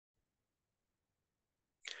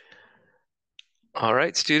All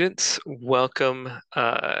right, students, welcome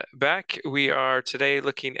back. We are today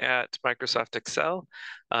looking at Microsoft Excel,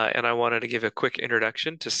 and I wanted to give a quick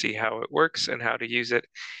introduction to see how it works and how to use it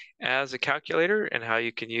as a calculator and how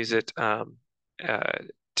you can use it uh,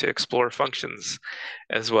 to explore functions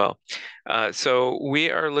as well. So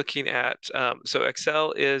we are looking at, so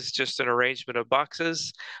Excel is just an arrangement of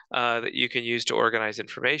boxes that you can use to organize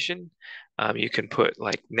information. You can put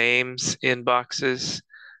like names in boxes.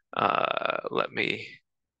 Let me,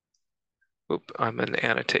 oop, I'm in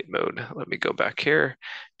annotate mode. Let me go back here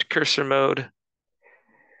to cursor mode.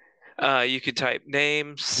 You could type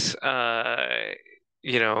names,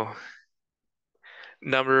 you know,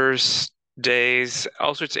 numbers, days,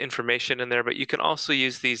 all sorts of information in there, but you can also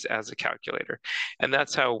use these as a calculator. And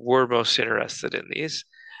that's how we're most interested in these.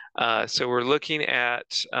 So we're looking at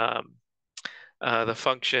the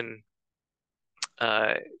function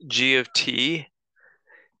g of t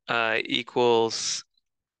equals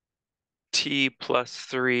t plus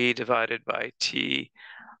 3 divided by t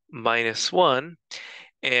minus 1.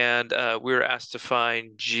 And we were asked to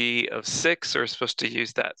find g of 6, so we're supposed to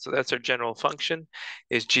use that. So that's our general function,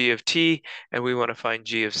 is g of t, and we want to find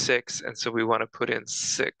g of 6, and so we want to put in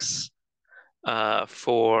 6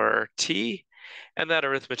 for t. And that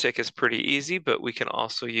arithmetic is pretty easy, but we can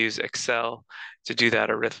also use Excel to do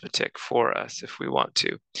that arithmetic for us if we want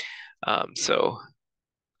to. So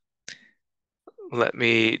let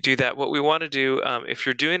me do that. What we want to do, if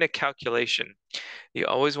you're doing a calculation, you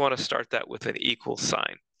always want to start that with an equal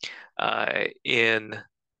sign. In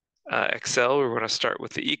Excel, we're going to start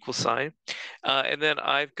with the equal sign. And then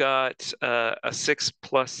I've got a 6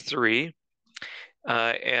 plus 3.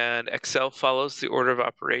 And Excel follows the order of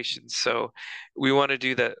operations. So we want to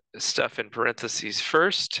do that stuff in parentheses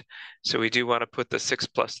first. So we do want to put the 6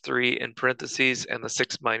 plus 3 in parentheses and the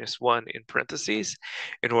 6 minus 1 in parentheses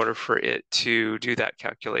in order for it to do that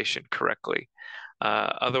calculation correctly.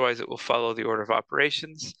 Otherwise, it will follow the order of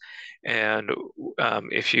operations. And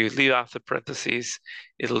if you leave off the parentheses,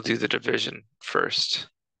 it'll do the division first.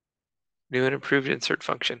 New and improved insert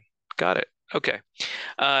function. Got it. Okay.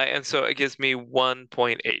 And so it gives me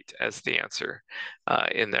 1.8 as the answer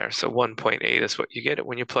in there. So 1.8 is what you get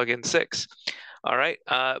when you plug in 6. All right.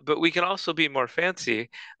 But we can also be more fancy.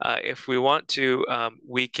 If we want to,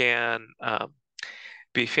 we can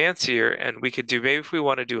be fancier, and we could do, maybe if we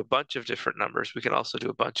want to do a bunch of different numbers, we can also do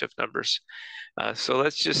a bunch of numbers. So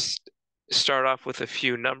let's just start off with a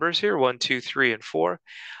few numbers here, 1, 2, 3, and 4.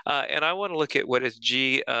 And I want to look at what is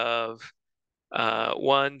g of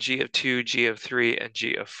 1, g of 2, g of 3, and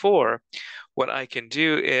g of 4. What I can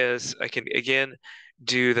do is I can, again,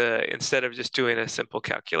 do instead of just doing a simple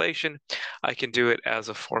calculation, I can do it as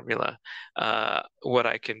a formula. What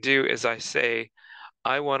I can do is I say,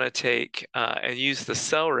 I want to take and use the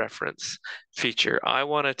cell reference feature. I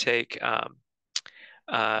want to take A1.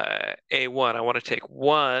 I want to take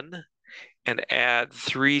 1 and add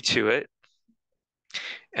 3 to it,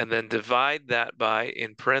 and then divide that by,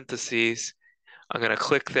 in parentheses, I'm going to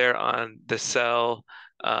click there on the cell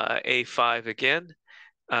A5 again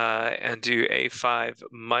and do A5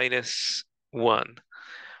 minus 1.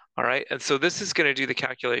 All right, and so this is going to do the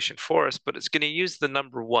calculation for us, but it's going to use the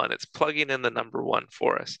number 1. It's plugging in the number 1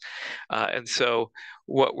 for us. And so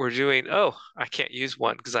what we're doing, oh, I can't use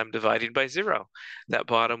 1 because I'm dividing by 0. That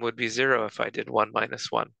bottom would be 0 if I did 1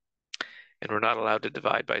 minus 1. And we're not allowed to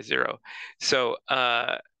divide by 0. So,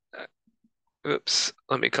 oops,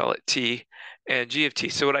 let me call it t and g of t.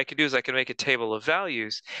 So what I can do is I can make a table of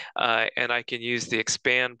values, and I can use the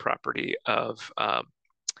expand property of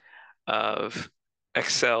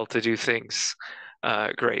Excel to do things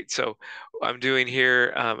great. So I'm doing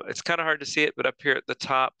here, it's kind of hard to see it, but up here at the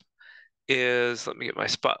top is, let me get my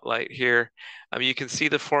spotlight here. You can see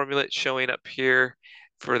the formula showing up here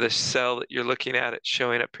for the cell that you're looking at. It's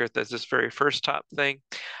showing up here. There's this very first top thing,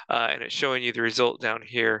 and it's showing you the result down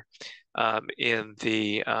here in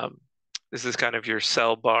the, this is kind of your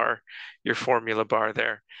cell bar, your formula bar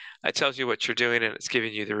there. It tells you what you're doing, and it's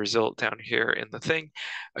giving you the result down here in the thing.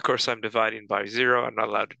 Of course, I'm dividing by 0. I'm not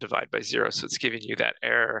allowed to divide by 0, so it's giving you that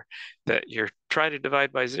error that you're trying to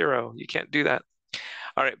divide by 0. You can't do that.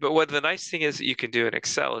 All right, but what the nice thing is that you can do in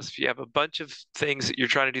Excel is if you have a bunch of things that you're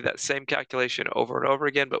trying to do that same calculation over and over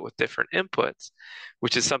again, but with different inputs,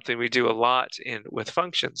 which is something we do a lot with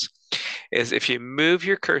functions, is if you move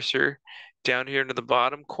your cursor down here into the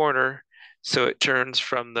bottom corner So it turns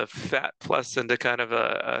from the fat plus into kind of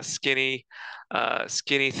a skinny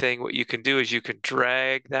thing. What you can do is you can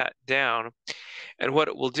drag that down, and what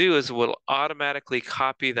it will do is it will automatically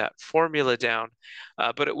copy that formula down,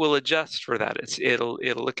 but it will adjust for that. It'll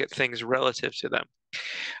look at things relative to them.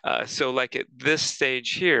 So like at this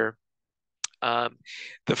stage here,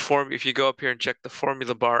 if you go up here and check the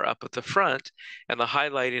formula bar up at the front, and the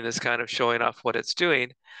highlighting is kind of showing off what it's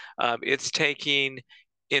doing, it's taking,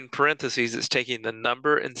 in parentheses, it's taking the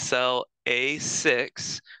number in cell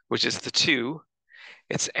A6, which is the 2,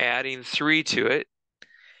 it's adding 3 to it,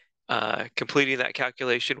 completing that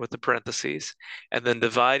calculation with the parentheses, and then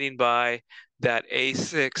dividing by that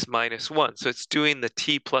A6 minus 1. So it's doing the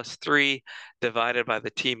T plus 3 divided by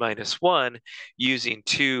the T minus 1 using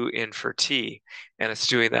 2 in for T, and it's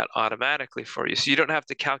doing that automatically for you. So you don't have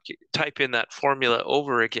to type in that formula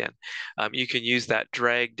over again. You can use that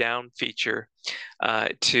drag down feature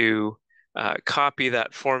to copy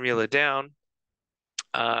that formula down,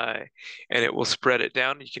 and it will spread it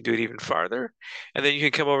down. You can do it even farther. And then you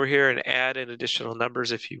can come over here and add in additional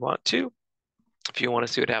numbers if you want to. If you want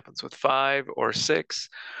to see what happens with 5 or 6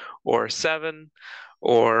 or 7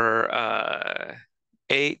 or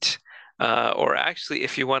 8, or actually,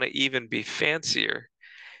 if you want to even be fancier,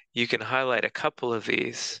 you can highlight a couple of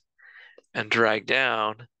these and drag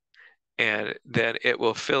down, and then it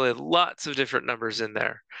will fill in lots of different numbers in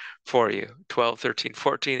there for you. 12, 13,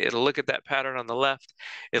 14. It'll look at that pattern on the left.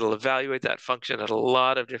 It'll evaluate that function at a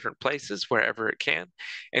lot of different places wherever it can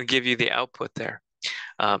and give you the output there.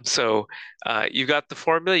 So you got the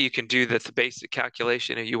formula. You can do the basic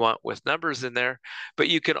calculation if you want with numbers in there, but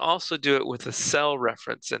you can also do it with a cell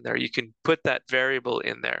reference in there. You can put that variable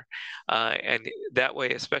in there. And that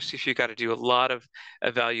way, especially if you got to do a lot of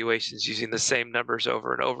evaluations using the same numbers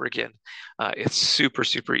over and over again, it's super,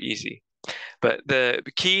 super easy. But the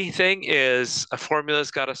key thing is a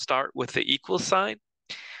formula's got to start with the equal sign.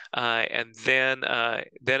 And then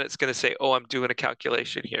it's going to say, oh, I'm doing a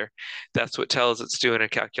calculation here. That's what tells it's doing a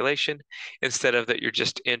calculation instead of that you're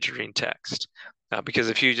just entering text. Because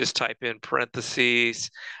if you just type in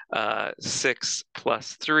parentheses 6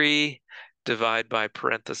 plus 3, divide by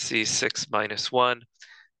parentheses 6 minus 1,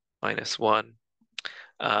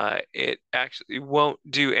 it actually won't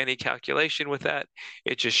do any calculation with that.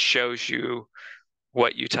 It just shows you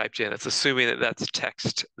what you typed in. It's assuming that that's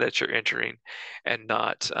text that you're entering and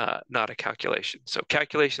not a calculation. So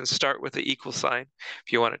calculations start with the equal sign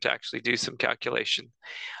if you want it to actually do some calculation.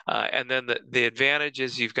 And then the advantage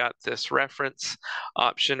is you've got this reference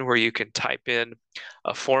option where you can type in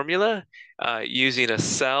a formula using a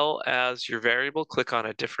cell as your variable. Click on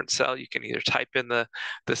a different cell. You can either type in the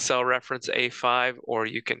cell reference A5, or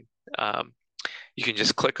you can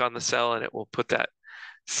just click on the cell and it will put that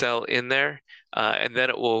cell in there, and then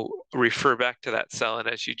it will refer back to that cell. And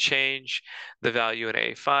as you change the value in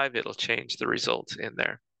A5, it'll change the result in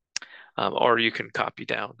there. Or you can copy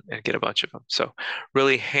down and get a bunch of them. So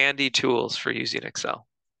really handy tools for using Excel.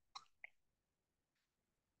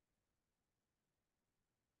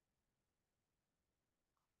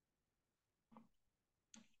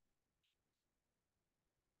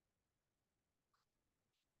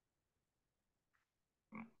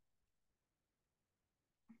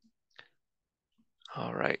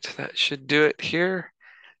 All right, that should do it here.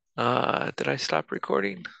 Did I stop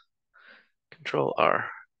recording? Control R.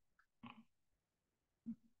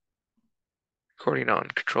 Recording on,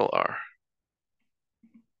 Control R.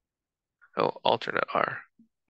 Oh, alternate R.